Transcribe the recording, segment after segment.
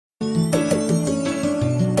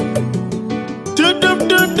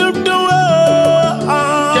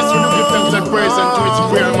Yes, we do give thanks and praise unto His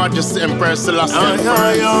Royal Majesty Emperor Selassie. Oh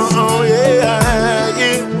yeah,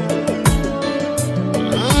 yeah.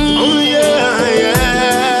 Oh yeah, yeah.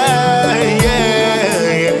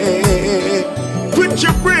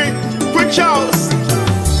 Richie Ree, Charles.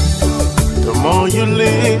 The more you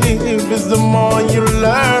live is the more you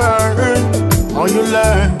learn. More you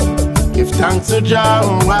learn. Give thanks to Jah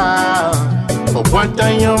for what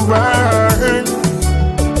I have earned.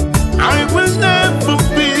 I will never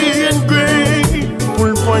be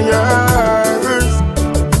ungrateful for yours.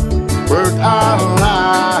 Work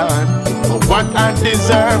hard for what I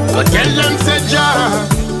deserve. But tell them say Jah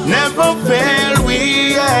never fail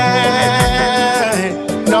we.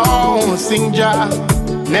 No, sing Jah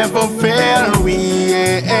never fail we.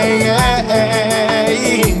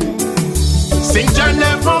 Sing Jah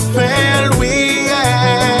never fail we.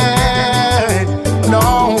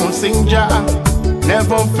 No, sing Jah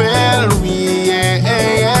never fail we.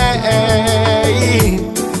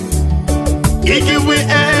 He give we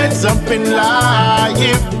heads up in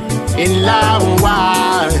life,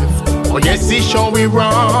 Oh yes, he show we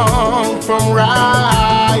wrong from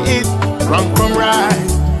right, wrong from right.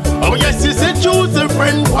 Oh yes, he said choose a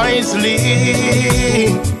friend wisely.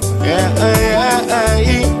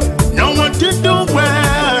 Know what to do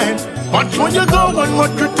when, watch where you go and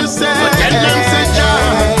what to say. But tell them say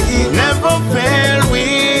Jah never fail we.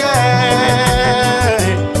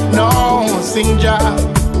 No, sing Jah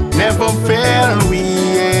never fail we.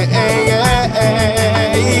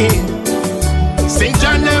 Sing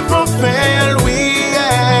Jah never fail we.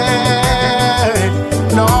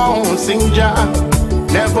 No, sing Jah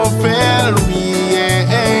never fail we.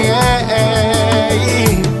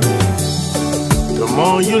 The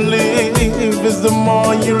more you live is the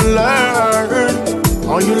more you learn.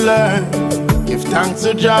 More you learn. Give thanks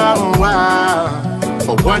to Jah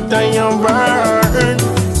for what I have earned.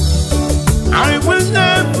 I will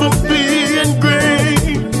never be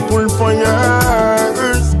ungrateful for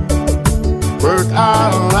yours. Work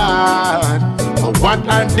hard for what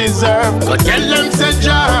I deserve. But tell them say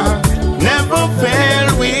Jah never fail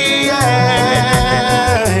we.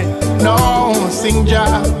 No, sing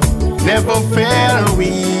Jah never fail we.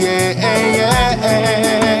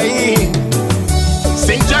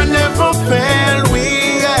 Sing Jah never fail we.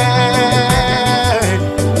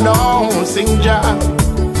 No, sing Jah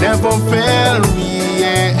never fail we.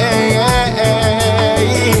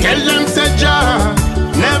 Tell them say Jah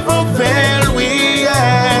never fail we.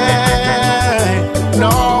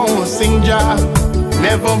 No, sing Jah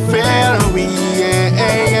never fail we.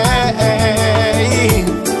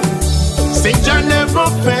 Sing Jah never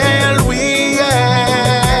fail we.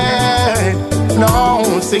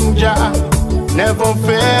 No, sing Jah never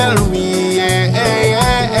fail we.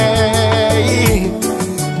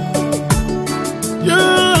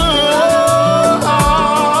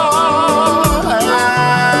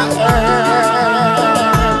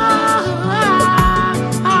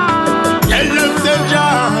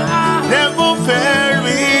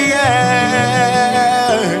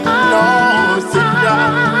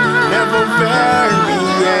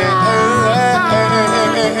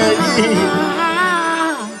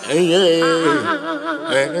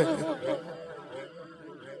 Yeah.